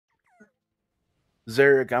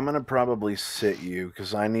Zarek, I'm gonna probably sit you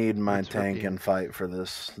because I need my That's tank okay. and fight for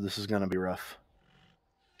this. This is gonna be rough.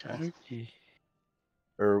 Okay.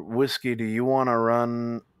 Or Whiskey, do you want to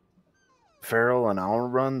run Feral and I'll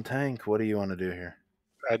run tank? What do you want to do here?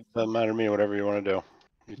 It doesn't matter to me. Whatever you want to do.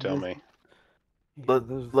 You tell me.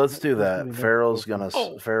 Let's do that. Feral's gonna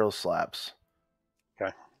Feral slaps.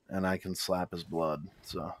 Okay. And I can slap his blood.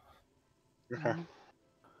 So. Okay.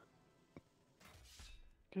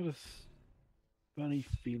 Got a funny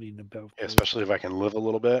feeling about. Yeah, especially if I can live a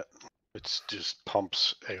little bit. It's just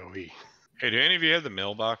pumps AOE. Hey, do any of you have the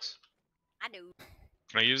mailbox? I do.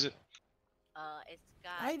 Can I use it? It's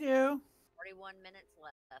got I do. 41 minutes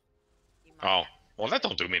left. Oh, well, that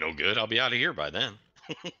don't do me no good. I'll be out of here by then.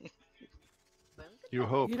 You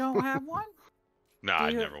hope. You don't have one? No,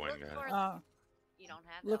 I never went and got it. You don't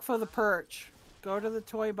have. Look for the perch. Go to the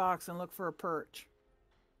toy box and look for a perch.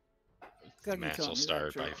 The match will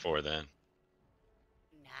start by 4 then.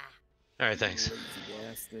 Nah. All right, thanks.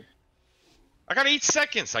 I got 8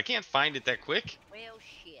 seconds. I can't find it that quick. Well,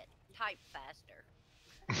 shit. Type faster.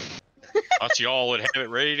 Thought you all would have it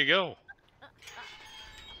ready to go.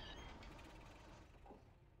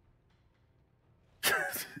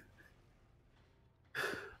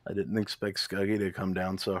 I didn't expect Scuggy to come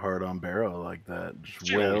down so hard on Barrow like that.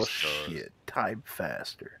 Just, well, shit. Type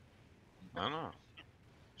faster. I don't know.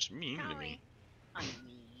 It's mean to me.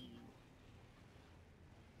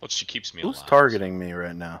 But she keeps me alive. Who's targeting me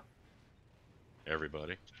right now?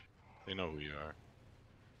 Everybody. They know who you are.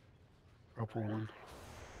 Purple one.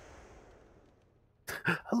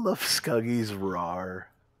 I love Scuggy's roar.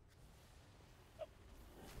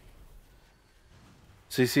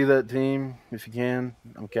 CC that team if you can.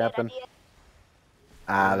 I'm capping.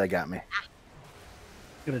 Ah, they got me.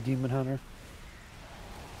 Got a demon hunter.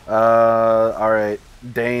 Alright.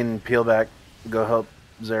 Dane, peel back. Go help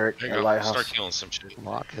Zarek There you at go. Lighthouse. Start killing some shit.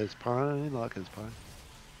 Lock his pine. Lock his pine.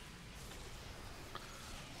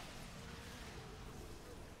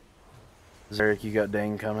 Zarek, you got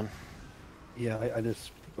Dane coming? Yeah, I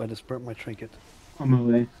just burnt my trinket. On my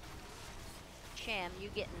way. Sham, you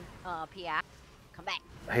getting PI? Come back.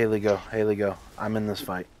 Haley, go. Haley, go. I'm in this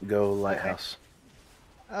fight. Go Lighthouse.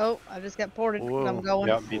 Oh, I just got ported. Whoa. I'm going.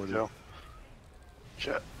 Yeah, me too.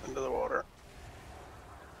 Shit, into the water.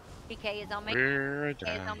 DK is on me. We're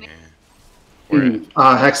DK is on me.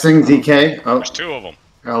 Hexing, DK. Oh, There's 2 of them.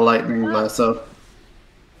 got a lightning lasso.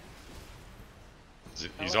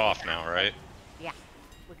 He's off now, right? Yeah.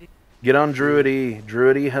 Get on Druid E.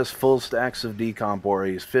 Druid E has full stacks of decomp ore.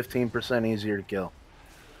 He's 15% easier to kill.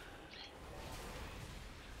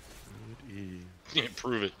 Yeah,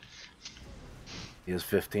 prove it. He has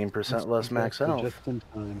 15% less max health. Just in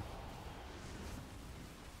time.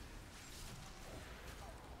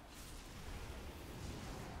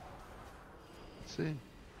 Let's see.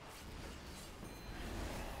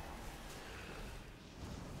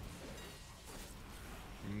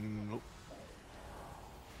 Nope.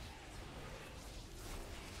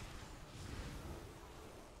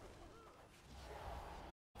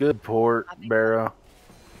 Good port, Barrow.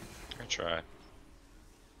 I try.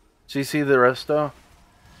 CC the resto.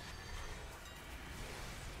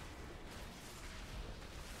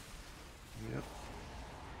 Yep.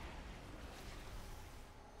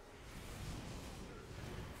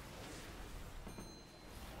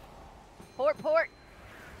 Port.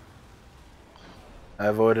 I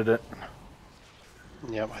avoided it.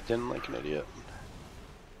 Yep, I didn't like an idiot.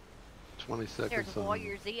 20 seconds. There's a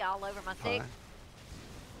Warrior Z all over my stick.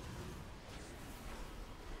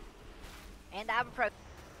 And I have a pro.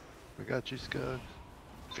 I got you, Scud.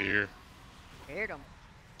 Fear. Feared him.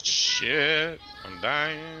 Shit. I'm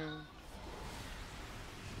dying.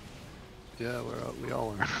 Yeah, we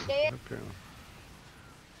all are. Dead. Apparently.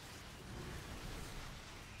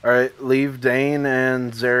 Alright, leave Dane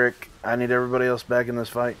and Zarek. I need everybody else back in this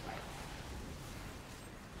fight.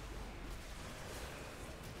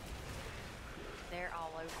 They're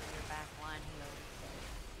all over your back line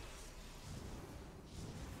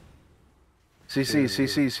here.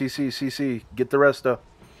 CC. Get the resto.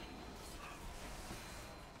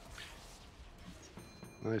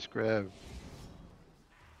 Nice grab.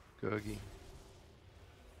 Googie.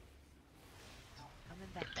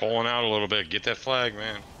 Pulling out a little bit. Get that flag,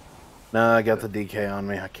 man. No, I got the DK on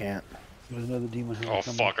me. I can't. There's another demon hunter. Oh,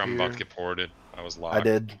 coming fuck. up I'm here. about to get ported. I was locked. I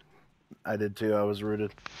did too. I was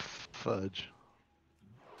rooted. Fudge.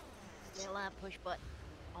 Still line push button.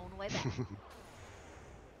 On the way back.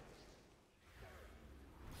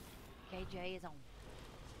 KJ is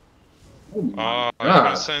on. Are you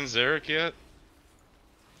gonna send Zarek yet?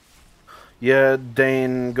 Yeah,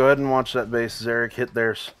 Dane, go ahead and watch that base. Zarek hit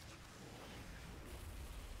theirs.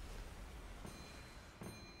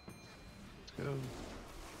 go.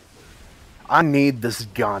 I need this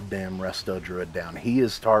goddamn Resto Druid down. He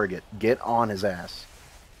is target. Get on his ass.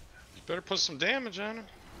 You better put some damage on him.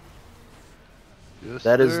 Yes,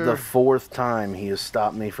 That is sir. the 4th time he has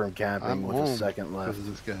stopped me from capping I'm with home a second because left. of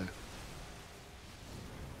this guy.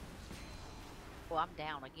 Oh, I'm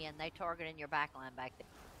down again. They targeting your backline back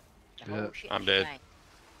there. The Yeah, whole shit I'm dead. shebang.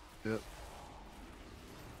 Yep.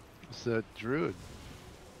 It's that druid.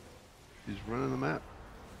 He's running the map.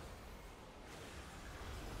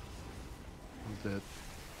 He's dead.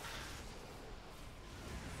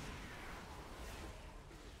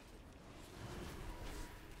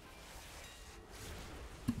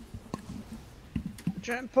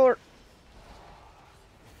 Transport.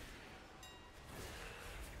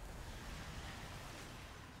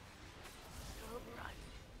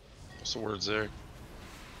 What's the words there?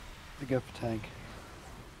 Pick up a tank.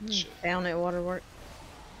 Shit. Down at waterwork.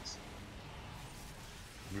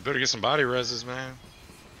 We better get some body reses, man.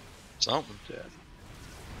 Something.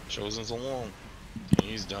 Chosen's alone.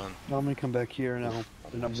 He's done. Now I'm gonna come back here now,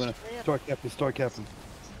 and I'm gonna start capping.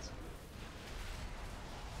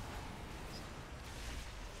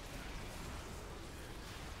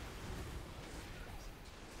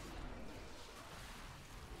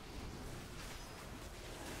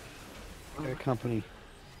 Got company.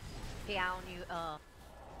 Hey, I on you,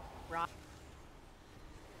 Rock.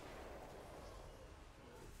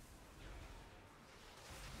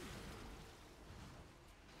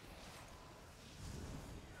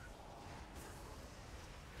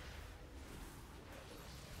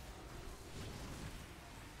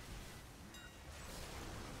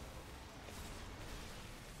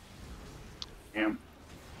 Damn.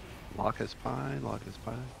 Lock his pie, lock his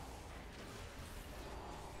pie.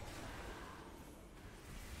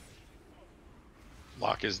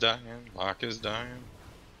 Lock is dying. Lock is dying.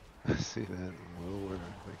 I see that. Well order.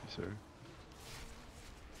 Thank you, sir.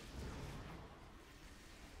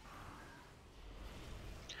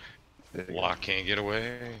 There you go. Lock can't get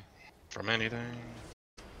away from anything.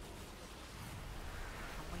 I'm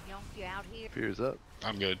gonna yonk you out here. Fear's up.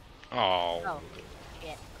 I'm good. Oh. Oh,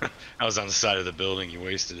 shit. I was on the side of the building. You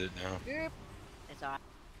wasted it now. Yep. It's alright.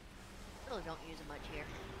 Really don't use it much here.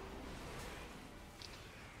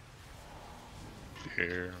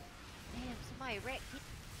 Here. Damn, somebody wrecked it.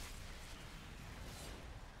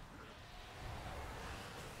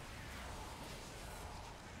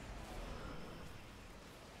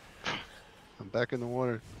 I'm back in the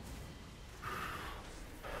water.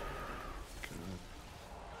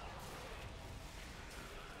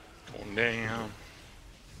 Going down.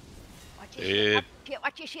 Watch your shit.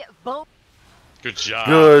 Watch your shit. Boom. Good job.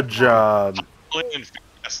 Good job. Playing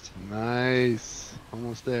fast. Nice.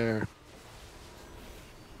 Almost there.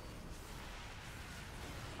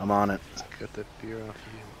 I'm on it. Let's cut that fear off of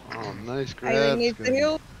you. Oh, nice I grab. need the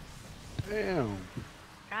heal. Damn.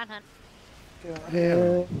 Try and hunt.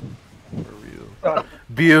 Damn. For real.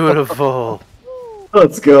 Beautiful.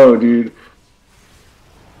 Let's go, dude.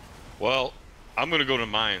 Well, I'm gonna go to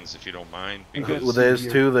mines if you don't mind. Because Well, there's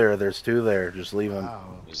 2 there. There's 2 there. Just leave them.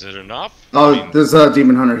 Wow. is it enough? Oh, I mean, there's a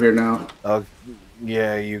demon hunter here now. Oh,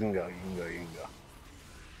 yeah. You can go. You can go. You can go.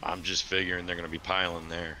 I'm just figuring they're gonna be piling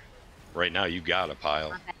there. Right now, you got a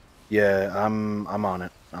pile. Yeah, I'm on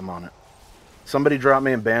it. I'm on it. Somebody drop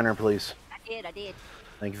me a banner, please. I did.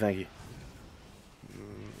 Thank you. Thank you.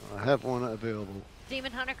 I have one available.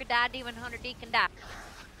 Demon Hunter could die. Demon Hunter D can die.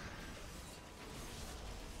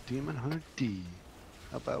 Demon Hunter D.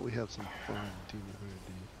 How about we have some fun, Demon Hunter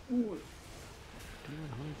D? Demon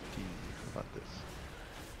Hunter D. How about this?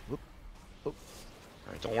 Whoop. Oh, All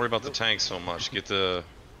right, don't worry about the tank so much. Get the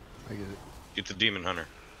I get it. get the demon hunter.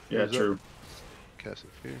 Yeah, Who's up? true. Cast it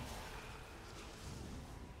fear.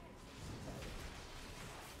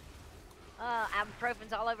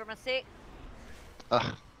 Ibuprofen's all over my sick.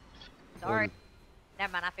 Ah. Sorry. Ordered.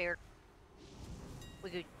 Never mind, I feared. We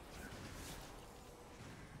good.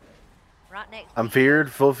 Right next. I'm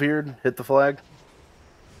feared. Full feared. Hit the flag.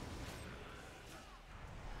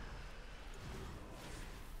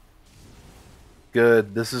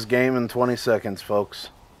 Good. This is game in 20 seconds, folks.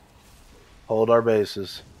 Hold our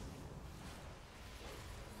bases.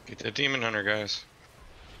 Get that demon hunter, guys.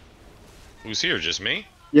 Who's here? Just me?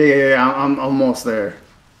 Yeah. I'm almost there.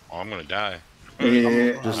 Oh, I'm gonna die.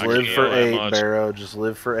 Yeah. Just I live can't for yell that 8, much. Barrow. Just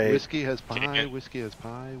live for 8. Whiskey has pie. Can't. Whiskey has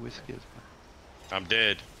pie. Whiskey has pie. I'm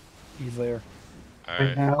dead. He's there. All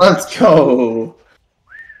right. Let's go,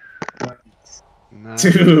 Nice.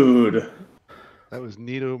 dude. That was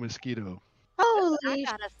Nito Mosquito. Holy I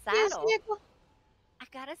got a shit, saddle. nickel. I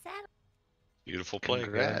got a saddle. Beautiful play, guys.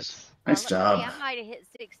 Congrats. Nice Now, let me see, job. I might have hit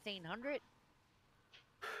 1600.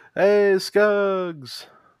 Hey, Scugs.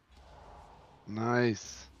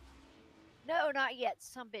 Nice. No, not yet,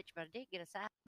 some bitch, but I did get a side.